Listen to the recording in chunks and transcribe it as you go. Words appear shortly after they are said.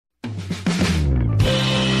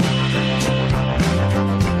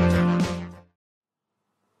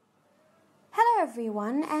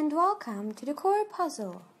everyone and welcome to the Core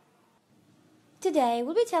Puzzle. Today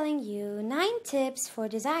we'll be telling you 9 tips for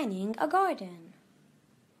designing a garden.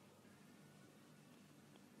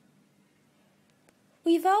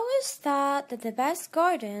 We've always thought that the best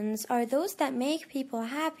gardens are those that make people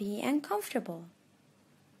happy and comfortable.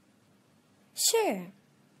 Sure,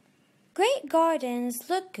 great gardens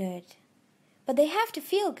look good, but they have to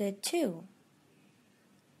feel good too.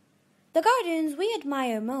 The gardens we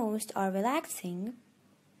admire most are relaxing,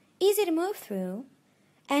 easy to move through,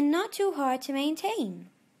 and not too hard to maintain.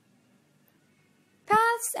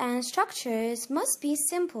 Paths and structures must be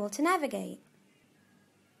simple to navigate,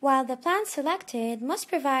 while the plants selected must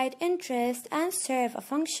provide interest and serve a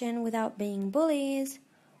function without being bullies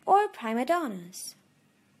or prima donnas.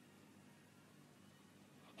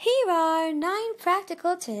 Here are 9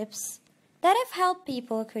 practical tips that have helped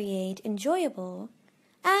people create enjoyable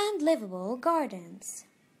and livable gardens.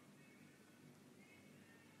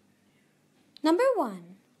 Number 1.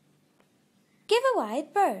 Give a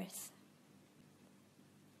wide berth.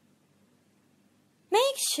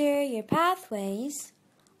 Make sure your pathways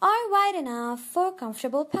are wide enough for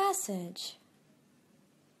comfortable passage.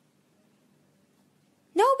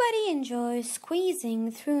 Nobody enjoys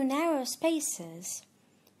squeezing through narrow spaces,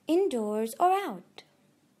 indoors or out.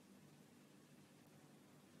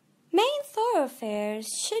 Main thoroughfares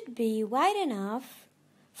should be wide enough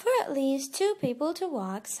for at least 2 people to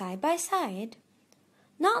walk side by side,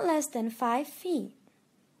 not less than 5 feet.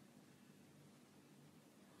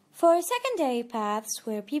 For secondary paths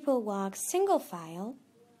where people walk single file,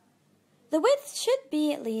 the width should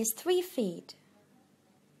be at least 3 feet.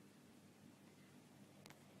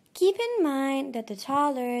 Keep in mind that the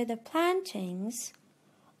taller the plantings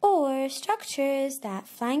or structures that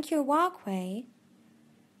flank your walkway,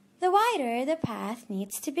 the wider the path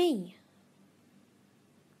needs to be.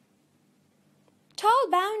 Tall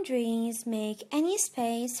boundaries make any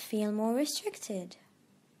space feel more restricted.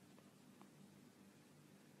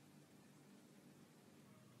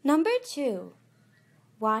 Number 2.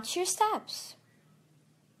 Watch your steps.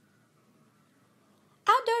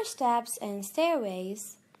 Outdoor steps and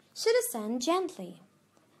stairways should ascend gently.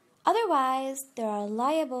 Otherwise, they are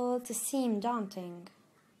liable to seem daunting.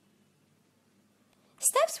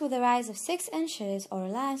 Steps with a rise of 6 inches or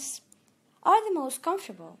less are the most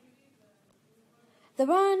comfortable. The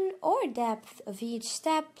run or depth of each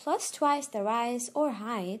step plus twice the rise or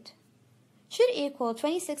height should equal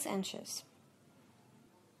 26 inches.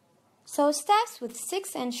 So steps with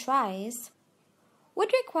 6-inch rise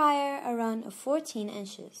would require a run of 14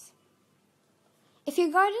 inches. If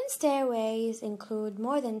your garden stairways include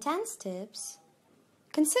more than 10 steps,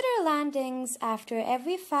 consider landings after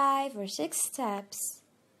every 5 or 6 steps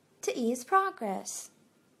to ease progress.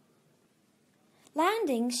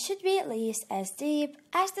 Landings should be at least as deep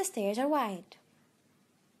as the stairs are wide.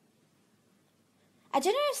 A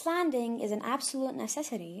generous landing is an absolute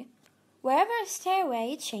necessity wherever a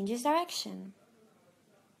stairway changes direction.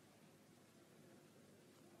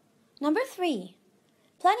 Number 3.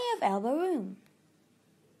 Plenty of elbow room.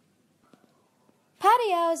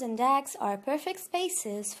 Patios and decks are perfect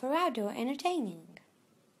spaces for outdoor entertaining.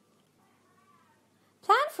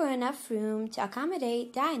 Plan for enough room to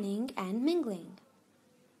accommodate dining and mingling.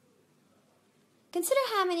 Consider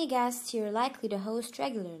how many guests you're likely to host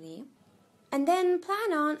regularly, and then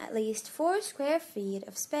plan on at least 4 square feet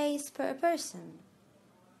of space per person.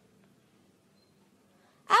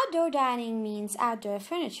 Outdoor dining means outdoor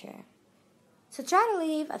furniture, so try to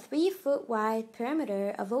leave a 3-foot wide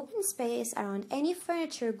perimeter of open space around any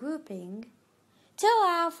furniture grouping to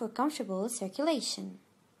allow for comfortable circulation.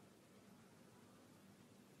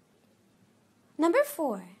 Number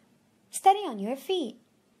 4. Steady on your feet.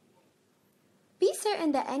 Be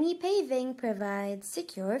certain that any paving provides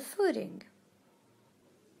secure footing.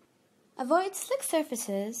 Avoid slick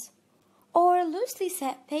surfaces or loosely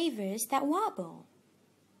set pavers that wobble.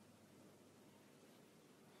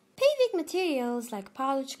 Paving materials like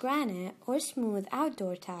polished granite or smooth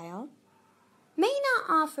outdoor tile may not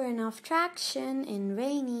offer enough traction in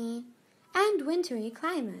rainy and wintry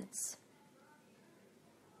climates.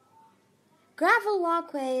 Gravel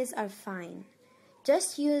walkways are fine.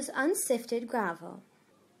 Just use unsifted gravel.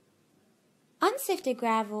 Unsifted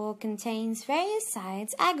gravel contains various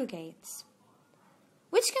size aggregates,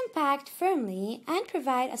 which compact firmly and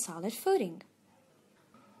provide a solid footing.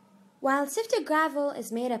 While sifted gravel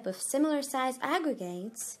is made up of similar size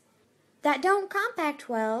aggregates that don't compact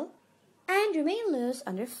well and remain loose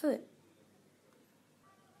underfoot.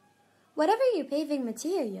 Whatever your paving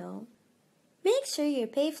material, make sure your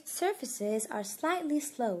paved surfaces are slightly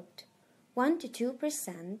sloped, 1 to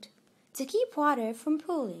 2%, to keep water from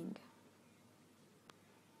pooling.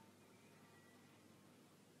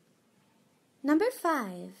 Number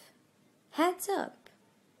 5. Heads up.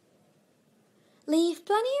 Leave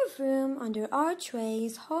plenty of room under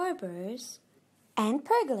archways, harbors, and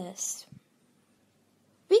pergolas.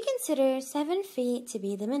 We consider 7 feet to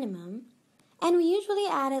be the minimum, and we usually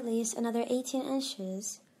add at least another 18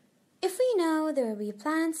 inches if we know there will be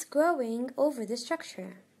plants growing over the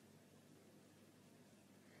structure.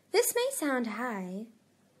 This may sound high,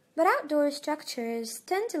 but outdoor structures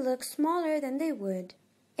tend to look smaller than they would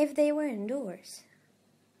if they were indoors.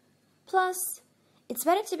 Plus, it's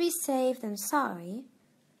better to be safe than sorry,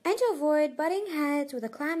 and to avoid butting heads with a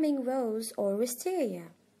climbing rose or wisteria.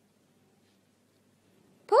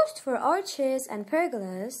 Posts for arches and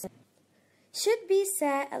pergolas should be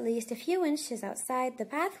set at least a few inches outside the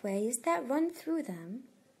pathways that run through them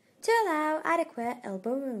to allow adequate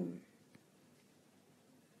elbow room.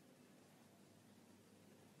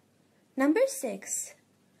 Number 6.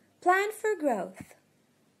 Plan for growth.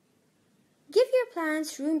 Give your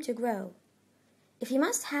plants room to grow. If you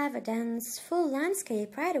must have a dense, full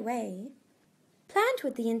landscape right away, plant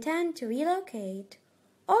with the intent to relocate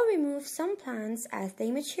or remove some plants as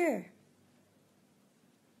they mature.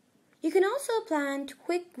 You can also plant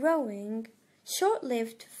quick-growing,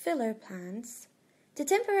 short-lived filler plants to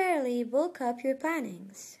temporarily bulk up your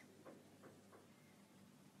plantings.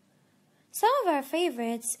 Some of our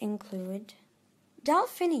favorites include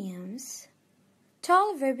delphiniums,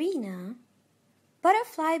 tall verbena,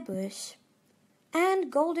 butterfly bush,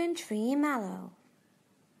 and golden tree mallow.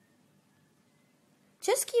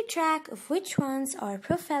 Just keep track of which ones are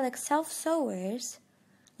prophylactic self-sowers,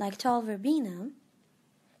 like tall verbena,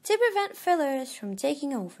 to prevent fillers from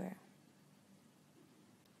taking over.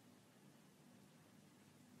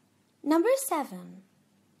 Number 7.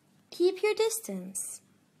 Keep your distance.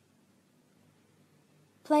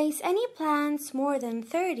 Place any plants more than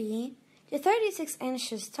 30 to 36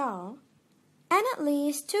 inches tall and at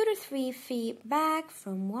least 2 to 3 feet back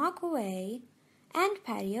from walkway and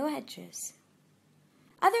patio edges.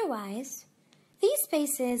 Otherwise, these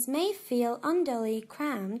spaces may feel unduly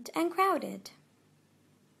cramped and crowded.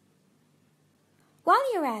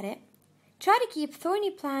 While you're at it, try to keep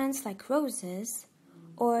thorny plants like roses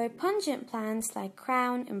or pungent plants like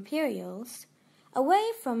crown imperials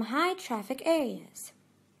away from high-traffic areas.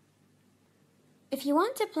 If you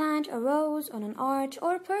want to plant a rose on an arch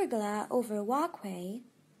or pergola over a walkway,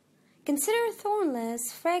 consider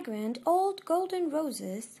thornless, fragrant old golden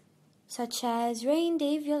roses such as rain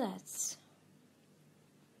day violets.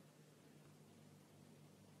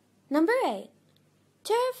 Number 8.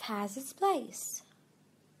 Turf has its place.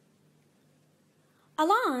 A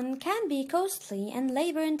lawn can be costly and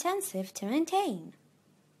labor-intensive to maintain,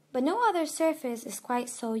 but no other surface is quite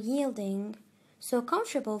so yielding, so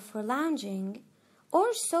comfortable for lounging,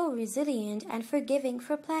 or so resilient and forgiving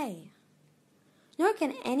for play. Nor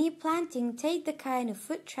can any planting take the kind of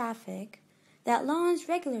foot traffic that lawns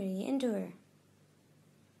regularly endure.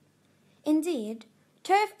 Indeed,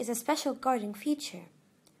 turf is a special garden feature,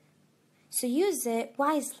 so use it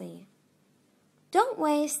wisely. Don't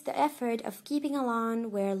waste the effort of keeping a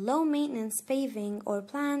lawn where low-maintenance paving or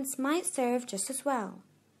plants might serve just as well.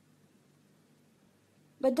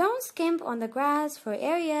 But don't skimp on the grass for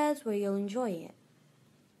areas where you'll enjoy it.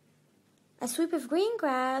 A sweep of green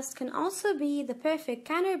grass can also be the perfect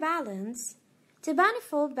counterbalance to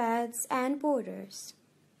manifold beds and borders.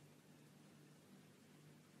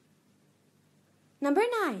 Number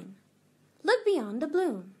 9. Look beyond the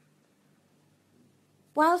bloom.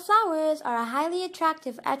 While flowers are a highly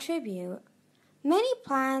attractive attribute, many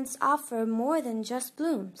plants offer more than just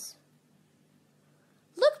blooms.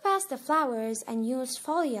 Look past the flowers and use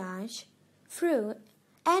foliage, fruit,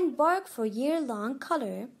 and bark for year-long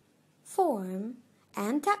color, form,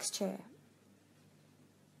 and texture.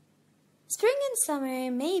 Spring and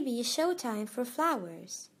summer may be showtime for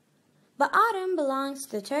flowers, but autumn belongs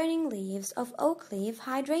to the turning leaves of oak leaf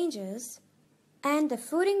hydrangeas and the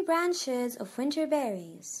fruiting branches of winter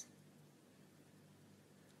berries.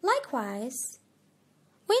 Likewise,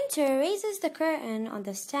 winter raises the curtain on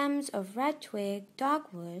the stems of red-twig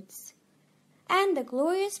dogwoods and the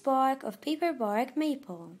glorious bark of paperbark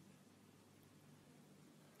maple.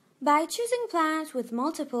 By choosing plants with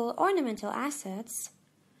multiple ornamental assets,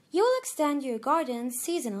 you will extend your garden's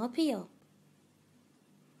seasonal appeal.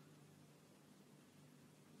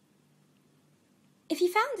 If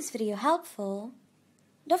you found this video helpful,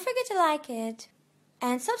 don't forget to like it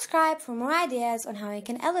and subscribe for more ideas on how you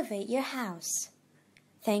can elevate your house.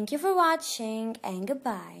 Thank you for watching and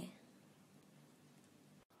goodbye.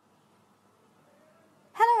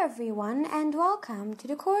 Hello everyone and welcome to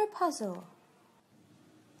the Core Puzzle.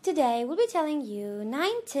 Today we'll be telling you 9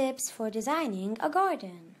 tips for designing a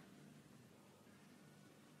garden.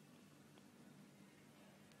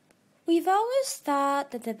 We've always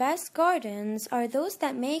thought that the best gardens are those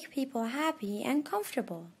that make people happy and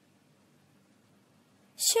comfortable.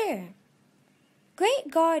 Sure,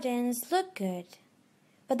 great gardens look good,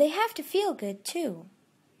 but they have to feel good too.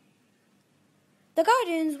 The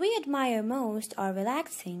gardens we admire most are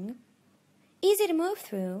relaxing, easy to move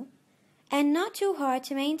through, and not too hard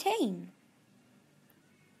to maintain.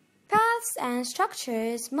 Paths and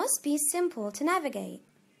structures must be simple to navigate,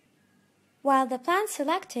 while the plants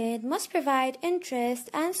selected must provide interest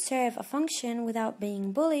and serve a function without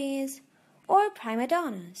being bullies or prima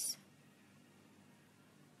donnas.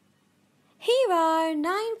 Here are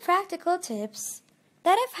 9 practical tips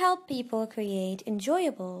that have helped people create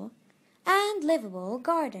enjoyable and livable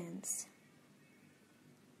gardens.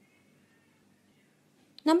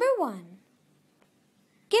 Number 1.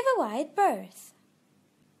 Give a wide berth.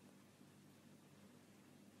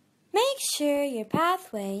 Make sure your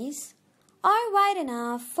pathways are wide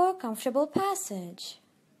enough for comfortable passage.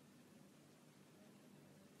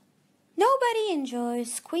 Nobody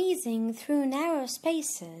enjoys squeezing through narrow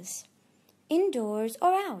spaces, indoors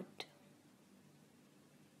or out.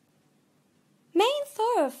 Main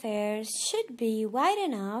thoroughfares should be wide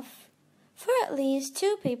enough for at least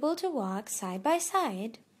 2 people to walk side by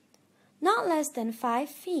side, not less than 5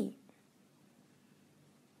 feet.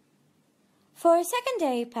 For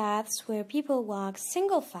secondary paths where people walk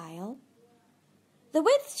single file, the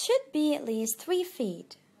width should be at least 3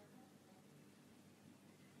 feet.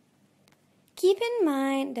 Keep in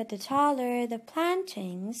mind that the taller the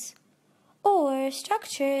plantings or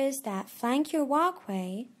structures that flank your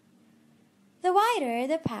walkway, the wider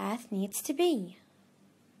the path needs to be.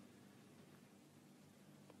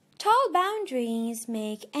 Tall boundaries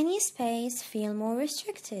make any space feel more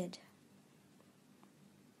restricted.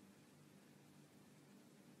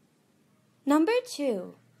 Number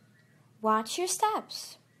 2. Watch your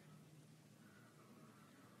steps.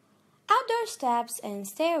 Outdoor steps and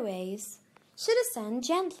stairways should ascend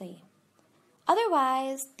gently.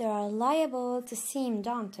 Otherwise, they are liable to seem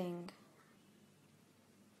daunting.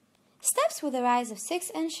 Steps with a rise of 6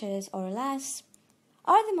 inches or less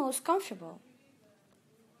are the most comfortable.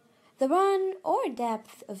 The run or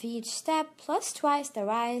depth of each step plus twice the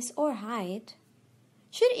rise or height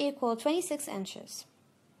should equal 26 inches.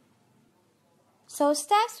 So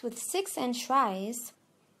steps with 6-inch rise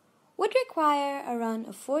would require a run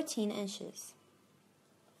of 14 inches.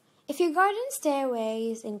 If your garden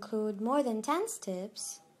stairways include more than 10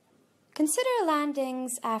 steps, consider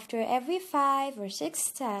landings after every 5 or 6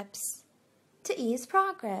 steps to ease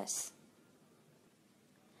progress.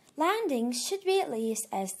 Landings should be at least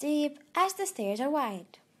as deep as the stairs are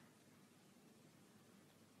wide.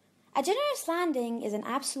 A generous landing is an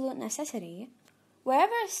absolute necessity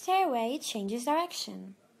wherever a stairway changes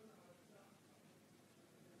direction.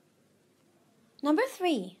 Number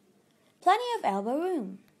 3. Plenty of elbow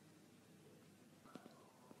room.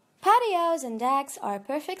 Patios and decks are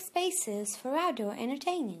perfect spaces for outdoor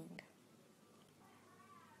entertaining.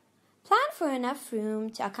 Plan for enough room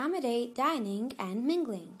to accommodate dining and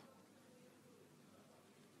mingling.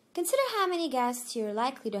 Consider how many guests you're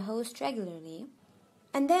likely to host regularly,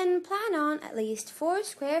 and then plan on at least 4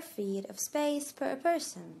 square feet of space per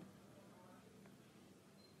person.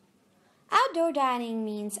 Outdoor dining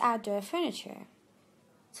means outdoor furniture,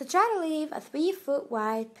 so try to leave a 3-foot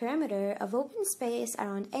wide perimeter of open space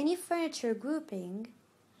around any furniture grouping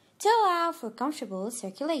to allow for comfortable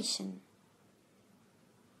circulation.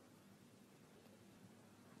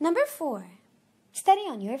 Number 4. Steady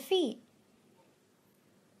on your feet.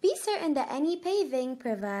 Be certain that any paving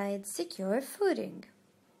provides secure footing.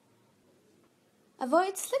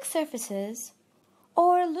 Avoid slick surfaces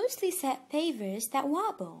or loosely set pavers that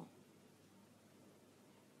wobble.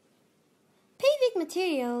 Paving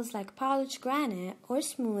materials like polished granite or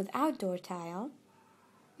smooth outdoor tile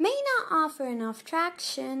may not offer enough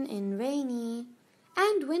traction in rainy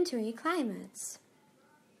and wintry climates.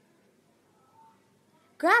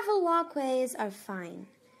 Gravel walkways are fine.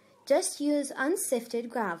 Just use unsifted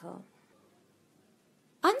gravel.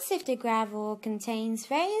 Unsifted gravel contains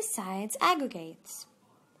various size aggregates,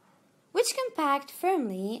 which compact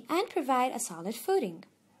firmly and provide a solid footing.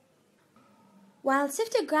 While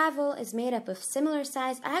sifted gravel is made up of similar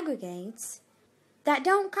size aggregates that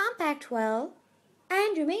don't compact well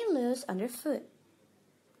and remain loose underfoot.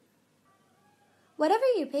 Whatever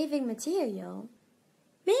your paving material,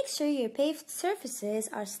 make sure your paved surfaces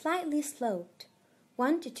are slightly sloped,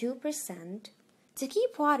 1 to 2%, to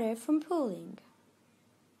keep water from pooling.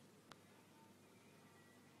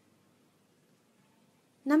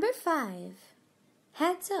 Number 5.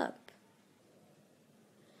 Heads up.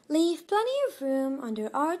 Leave plenty of room under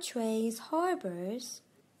archways, harbors,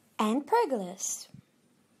 and pergolas.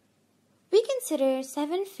 We consider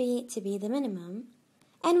 7 feet to be the minimum,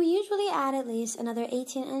 and we usually add at least another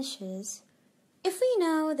 18 inches if we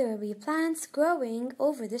know there will be plants growing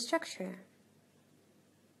over the structure.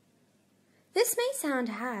 This may sound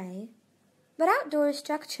high, but outdoor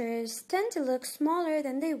structures tend to look smaller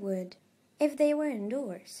than they would if they were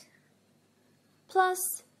indoors.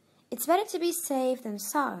 Plus, it's better to be safe than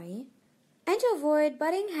sorry, and to avoid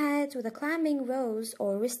butting heads with a climbing rose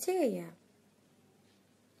or wisteria.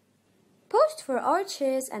 Posts for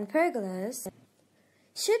arches and pergolas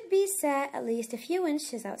should be set at least a few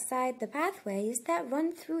inches outside the pathways that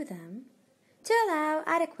run through them to allow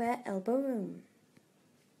adequate elbow room.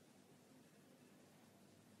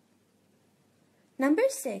 Number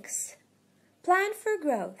 6. Plan for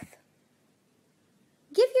growth.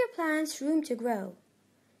 Give your plants room to grow.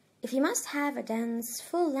 If you must have a dense,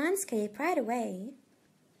 full landscape right away,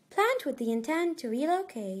 plant with the intent to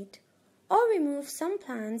relocate or remove some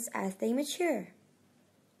plants as they mature.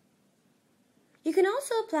 You can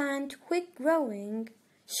also plant quick-growing,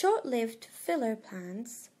 short-lived filler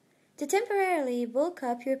plants to temporarily bulk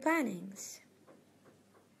up your plantings.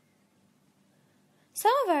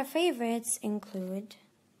 Some of our favorites include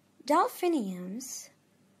delphiniums,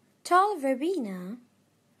 tall verbena,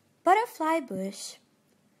 butterfly bush,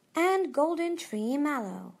 and golden tree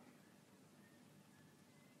mallow.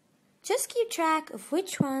 Just keep track of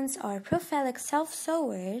which ones are prophylactic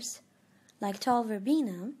self-sowers, like tall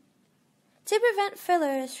verbena, to prevent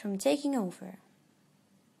fillers from taking over.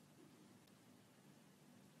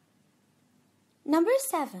 Number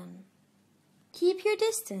 7. Keep your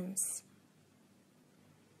distance.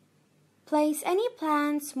 Place any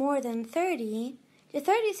plants more than 30 to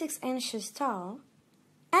 36 inches tall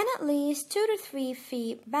and at least 2 to 3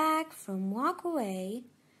 feet back from walkway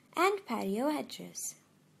and patio edges.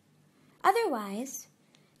 Otherwise,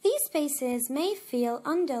 these spaces may feel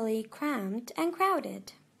unduly cramped and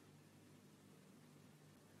crowded.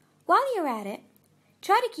 While you're at it,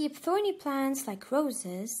 try to keep thorny plants like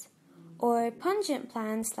roses or pungent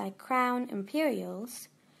plants like crown imperials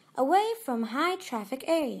away from high-traffic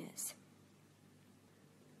areas.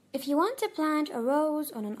 If you want to plant a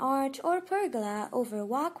rose on an arch or pergola over a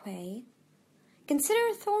walkway,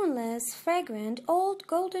 consider thornless, fragrant old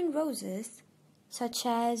golden roses such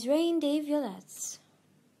as rain day violets.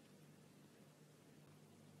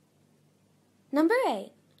 Number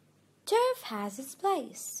 8. Turf has its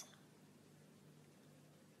place.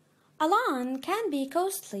 A lawn can be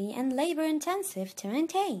costly and labor-intensive to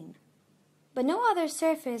maintain, but no other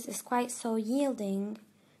surface is quite so yielding,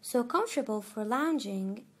 so comfortable for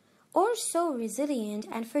lounging, or so resilient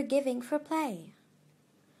and forgiving for play.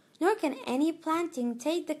 Nor can any planting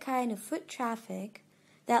take the kind of foot traffic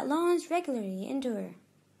that lawns regularly endure.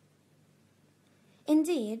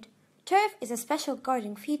 Indeed, turf is a special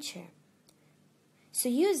garden feature, so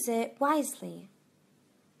use it wisely.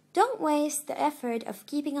 Don't waste the effort of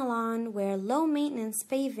keeping a lawn where low-maintenance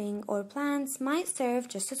paving or plants might serve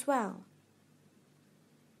just as well.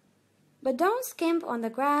 But don't skimp on the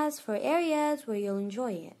grass for areas where you'll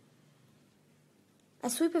enjoy it. A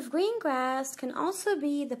sweep of green grass can also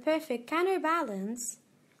be the perfect counterbalance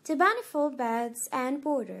to manifold beds and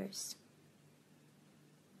borders.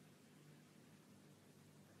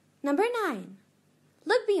 Number 9.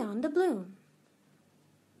 Look beyond the bloom.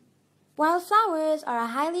 While flowers are a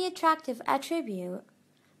highly attractive attribute,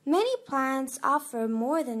 many plants offer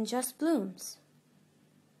more than just blooms.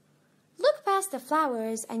 Look past the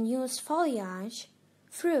flowers and use foliage,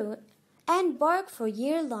 fruit, and bark for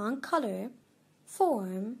year-long color,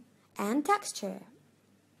 form, and texture.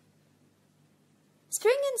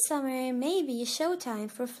 Spring and summer may be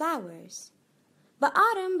showtime for flowers, but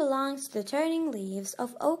autumn belongs to the turning leaves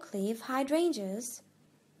of oak leaf hydrangeas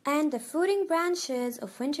and the fruiting branches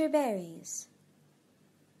of winter berries.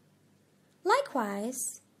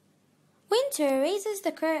 Likewise, winter raises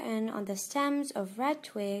the curtain on the stems of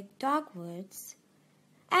red-twig dogwoods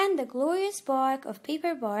and the glorious bark of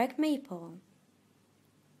paperbark maple.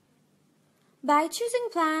 By choosing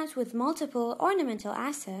plants with multiple ornamental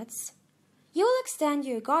assets, you will extend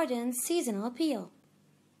your garden's seasonal appeal.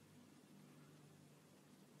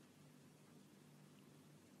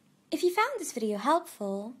 If you found this video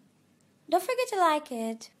helpful, don't forget to like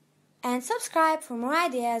it and subscribe for more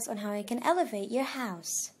ideas on how you can elevate your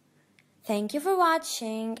house. Thank you for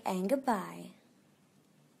watching and goodbye.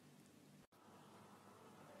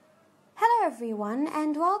 Hello everyone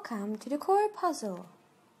and welcome to the Core Puzzle.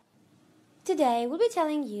 Today we'll be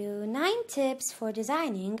telling you 9 tips for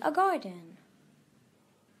designing a garden.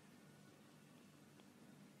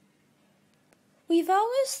 We've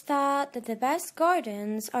always thought that the best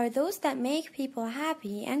gardens are those that make people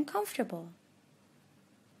happy and comfortable.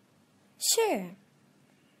 Sure,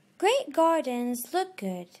 great gardens look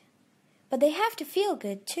good, but they have to feel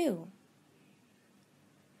good too.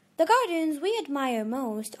 The gardens we admire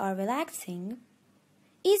most are relaxing,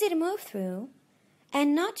 easy to move through,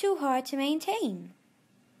 and not too hard to maintain.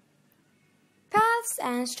 Paths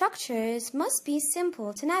and structures must be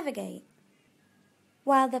simple to navigate,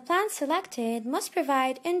 while the plants selected must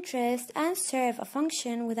provide interest and serve a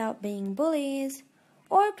function without being bullies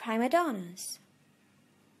or prima donnas.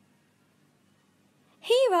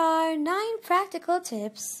 Here are 9 practical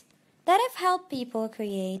tips that have helped people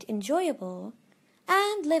create enjoyable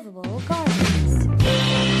and livable gardens.